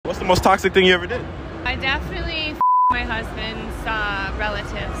most toxic thing you ever did? I definitely my husband's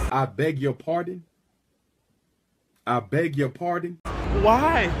relatives. I beg your pardon? I beg your pardon?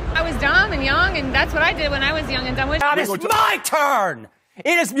 Why? I was dumb and young, and that's what I did when I was young and dumb. It's my turn!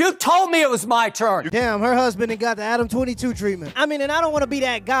 You told me it was my turn. Damn, her husband got the Adam 22 treatment. I mean, and I don't want to be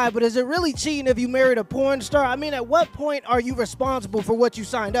that guy, but is it really cheating if you married a porn star? I mean, at what point are you responsible for what you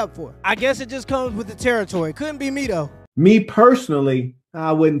signed up for? I guess it just comes with the territory. Couldn't be me, though. Me personally,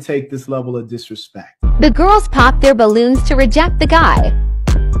 I wouldn't take this level of disrespect. The girls pop their balloons to reject the guy.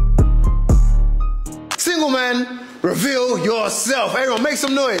 Single man, reveal yourself. Everyone, make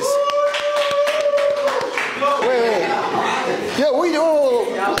some noise. Wait. Yo,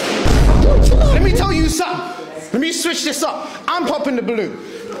 let me tell you something. Let me switch this up. I'm popping the balloon.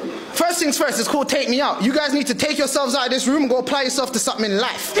 First things first, it's called Take Me Out. You guys need to take yourselves out of this room and go apply yourself to something in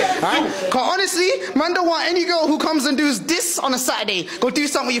life. Alright? Cause honestly, man don't want any girl who comes and does this on a Saturday. Go do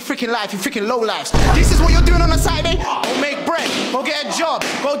something with your freaking life, you freaking low lives. This is what you're doing on a Saturday? Go make bread. Go get a job.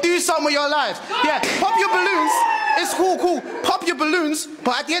 Go do something with your lives. Yeah, pop your balloons. It's cool. Pop your balloons.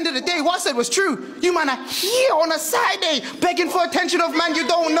 But at the end of the day, what I said was true. You man are here on a Saturday begging for attention of man you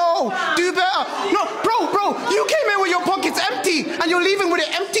don't know. Do better. No, bro, you came here with your pockets empty and you're leaving with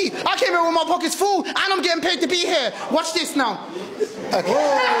it empty. I came here with my pockets full and I'm getting paid to be here. Watch this now. Okay.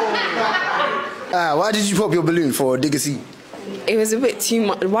 Why did you pop your balloon for, Diggersy? It was a bit too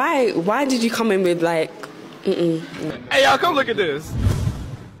much. Why did you come in with like, Hey, y'all, come look at this.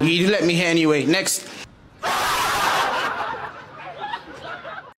 You let me here anyway. Next.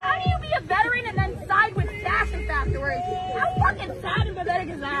 How do you be a veteran and then side with fascists afterwards? How fucking sad and pathetic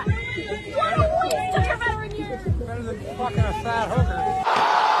is that? What a waste of your veteran years! Better than fucking a fat hooker.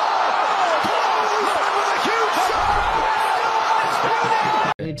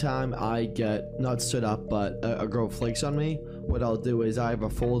 Anytime I get not stood up but a girl flakes on me, what I'll do is I have a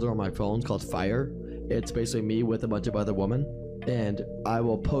folder on my phone called Fire. It's basically me with a bunch of other women, and I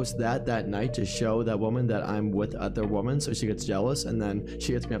will post that night to show that woman that I'm with other women so she gets jealous, and then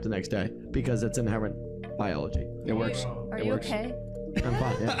she hits me up the next day because it's inherent biology. It works. Are you okay? I'm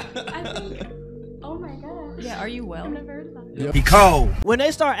fine, yeah. Oh my god. Yeah, are you well? I've never heard of that. Yep. Be cold. When they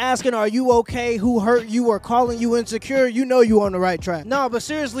start asking, are you okay, who hurt you, or calling you insecure, you know you on the right track. No, but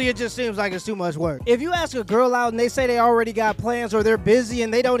seriously, it just seems like it's too much work. If you ask a girl out and they say they already got plans or they're busy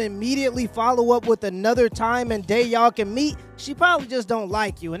and they don't immediately follow up with another time and day y'all can meet, she probably just don't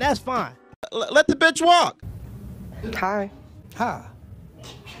like you, and that's fine. Let the bitch walk. Hi.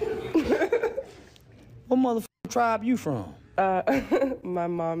 What motherfucking tribe you from? My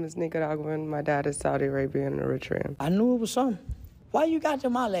mom is Nicaraguan, my dad is Saudi Arabian and Eritrean. I knew it was something. Why you got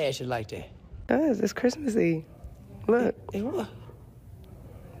them eyelashes like that? It's Christmassy. Look. Hey, what?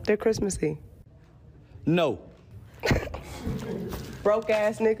 They're Christmassy. No. Broke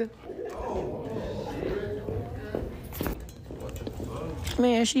ass nigga.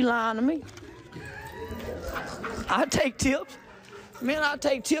 Man, she lying to me. I take tips. Man, I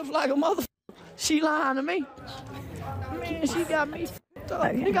take tips like a motherfucker. She lying to me. Man, she got me f***ed up.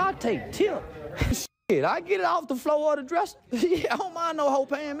 Nigga, I take tips. Shit, I get it off the floor of the dresser. Yeah, I don't mind no hoe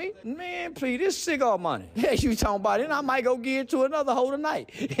paying me. Man, please, this cigar money. Yeah, you talking about it, and I might go give it to another hoe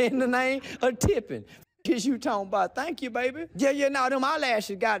tonight in the name of tipping. Is you talking about? Thank you, baby. Yeah, now them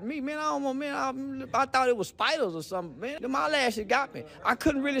eyelashes got me. Man, I thought it was spiders or something, man. Them eyelashes got me. I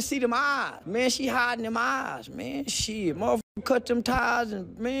couldn't really see them eyes. Man, she hiding them eyes, man. Shit, motherfucker cut them ties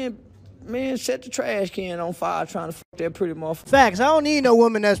and, man, set the trash can on fire trying to fuck that pretty motherfucker. Facts, I don't need no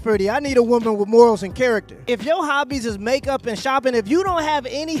woman that's pretty. I need a woman with morals and character. If your hobbies is makeup and shopping, if you don't have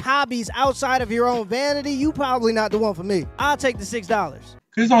any hobbies outside of your own vanity, you probably not the one for me. I'll take the $6.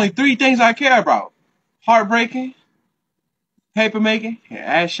 There's only 3 things I care about. Heartbreaking, paper making, and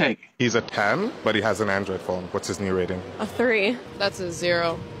ass shaking. He's a 10, but he has an Android phone. What's his new rating? A 3. That's a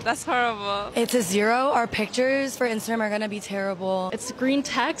 0. That's horrible. It's a 0. Our pictures for Instagram are gonna be terrible. It's green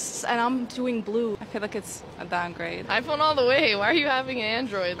text and I'm doing blue. I feel like it's a downgrade. iPhone all the way. Why are you having an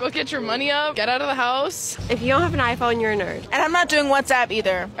Android? Go get your money up. Get out of the house. If you don't have an iPhone, you're a nerd. And I'm not doing WhatsApp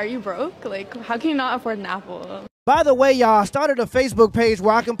either. Are you broke? Like, how can you not afford an Apple? By the way, y'all, I started a Facebook page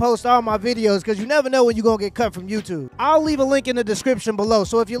where I can post all my videos because you never know when you're going to get cut from YouTube. I'll leave a link in the description below,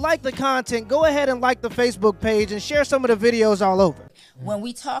 so if you like the content, go ahead and like the Facebook page and share some of the videos all over. When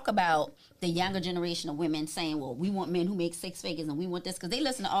we talk about the younger generation of women saying, well, we want men who make 6 figures and we want this, because they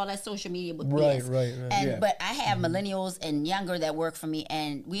listen to all that social media with BS. Right. And but I have millennials and younger that work for me,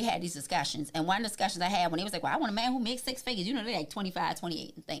 and we had these discussions. And one of the discussions I had when they was like, well, I want a man who makes 6 figures. You know, they're like 25,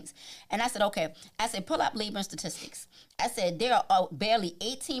 28 and things. And I said, okay. I said, pull up labor and statistics. I said, there are barely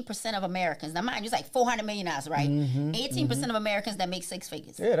 18% of Americans. Now, mind you, it's like 400 million hours, right? 18% of Americans that make 6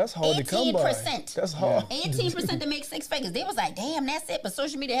 figures. Yeah, that's hard to come by. 18%. That's hard. 18% that make 6 figures. They was like, damn, that's it. But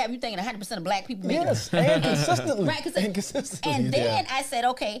social media have you thinking 100% of black people make it. Yes, and consistently. Right, and then I said,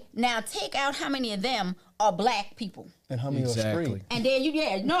 okay, now take out how many of them are black people. And how many are straight? And then you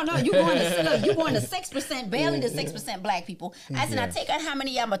going to 6%, barely to 6% black people. I said, now take out how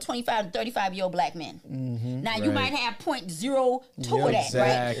many of them are 25 to 35-year-old black men. Now you might have 0.02 of that,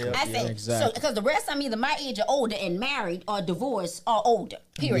 right? I said, so because the rest of them either my age or older and married or divorced or older,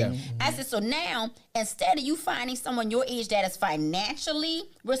 period. I said, so now instead of you finding someone your age that is financially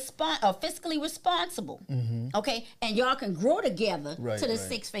fiscally responsible, okay, and y'all can grow together to the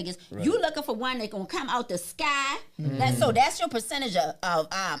 6 figures, you looking for one that's gonna come out the sky. So that's your percentage of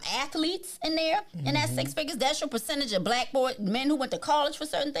athletes in there, and that's 6 figures. That's your percentage of black men who went to college for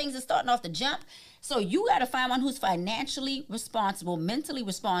certain things and starting off the jump. So you got to find one who's financially responsible, mentally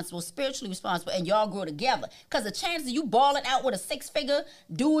responsible, spiritually responsible, and y'all grow together. Because the chances of you balling out with a 6-figure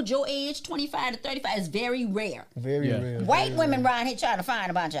dude your age, 25 to 35, is very rare. Very rare. White women around here trying to find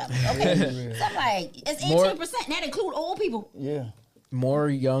a bunch of them. Okay, so I'm like, it's 18%. That include old people. Yeah. More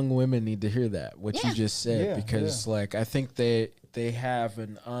young women need to hear that, what you just said, because like I think they have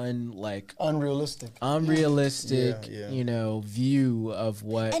an unrealistic, you know, view of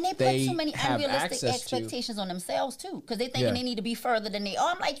what and they put so many unrealistic expectations on themselves too, because they thinking they need to be further than they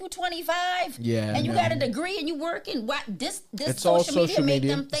are. I'm like, you 25, and you got a degree and you working. What this social media make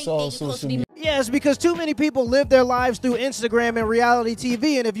them think they're supposed to be. Yes, because too many people live their lives through Instagram and reality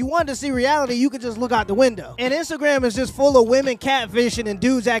TV, and if you want to see reality, you could just look out the window. And Instagram is just full of women catfishing and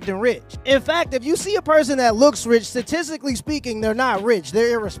dudes acting rich. In fact, if you see a person that looks rich, statistically speaking, they're not rich,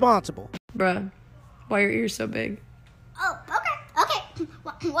 they're irresponsible. Bruh, why are your ears so big? Oh, okay.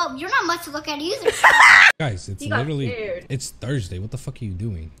 Well, you're not much to look at either. Guys, it's literally, it's Thursday. What the fuck are you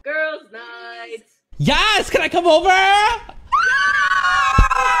doing? Girls' night. Yes, can I come over?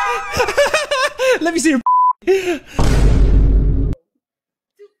 Let me see your Too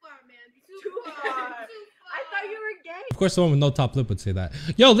far, man. Too far. I thought you were gay. Of course, the one with no top lip would say that.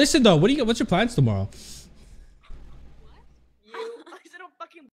 Yo, listen though, what's your plans tomorrow?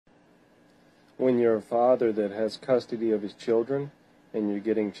 When you're a father that has custody of his children and you're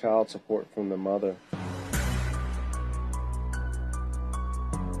getting child support from the mother.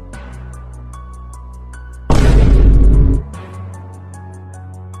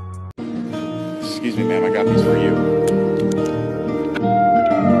 Excuse me, ma'am, I got these for you.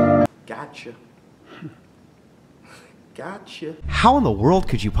 Gotcha. Gotcha. How in the world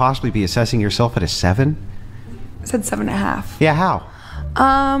could you possibly be assessing yourself at a 7? I said 7.5. Yeah, how?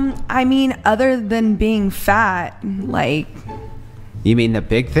 I mean, other than being fat, like... You mean the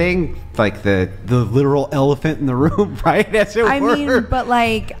big thing? Like the literal elephant in the room, right? As it were. I mean, but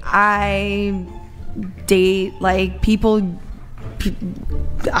like, I date, like, people...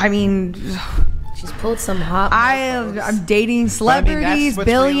 I mean... She's pulled some hot. I'm dating celebrities,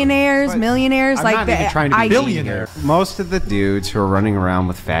 billionaires, millionaires. I'm like not even trying to be billionaire. Most of the dudes who are running around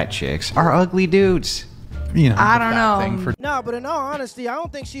with fat chicks are ugly dudes. You know, I don't know. No, but in all honesty, I don't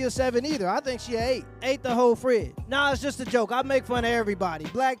think she a 7 either. I think she a 8. 8 the whole fridge. Nah, it's just a joke. I make fun of everybody.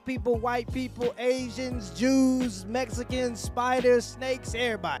 Black people, white people, Asians, Jews, Mexicans, spiders, snakes,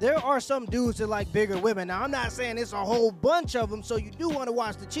 everybody. There are some dudes that like bigger women. Now, I'm not saying it's a whole bunch of them, so you do want to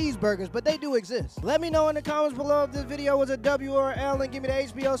watch the cheeseburgers, but they do exist. Let me know in the comments below if this video was a W or L, and give me the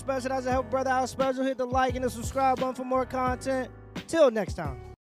HBO special as a Help Brother Out special. Hit the like and the subscribe button for more content. Till next time.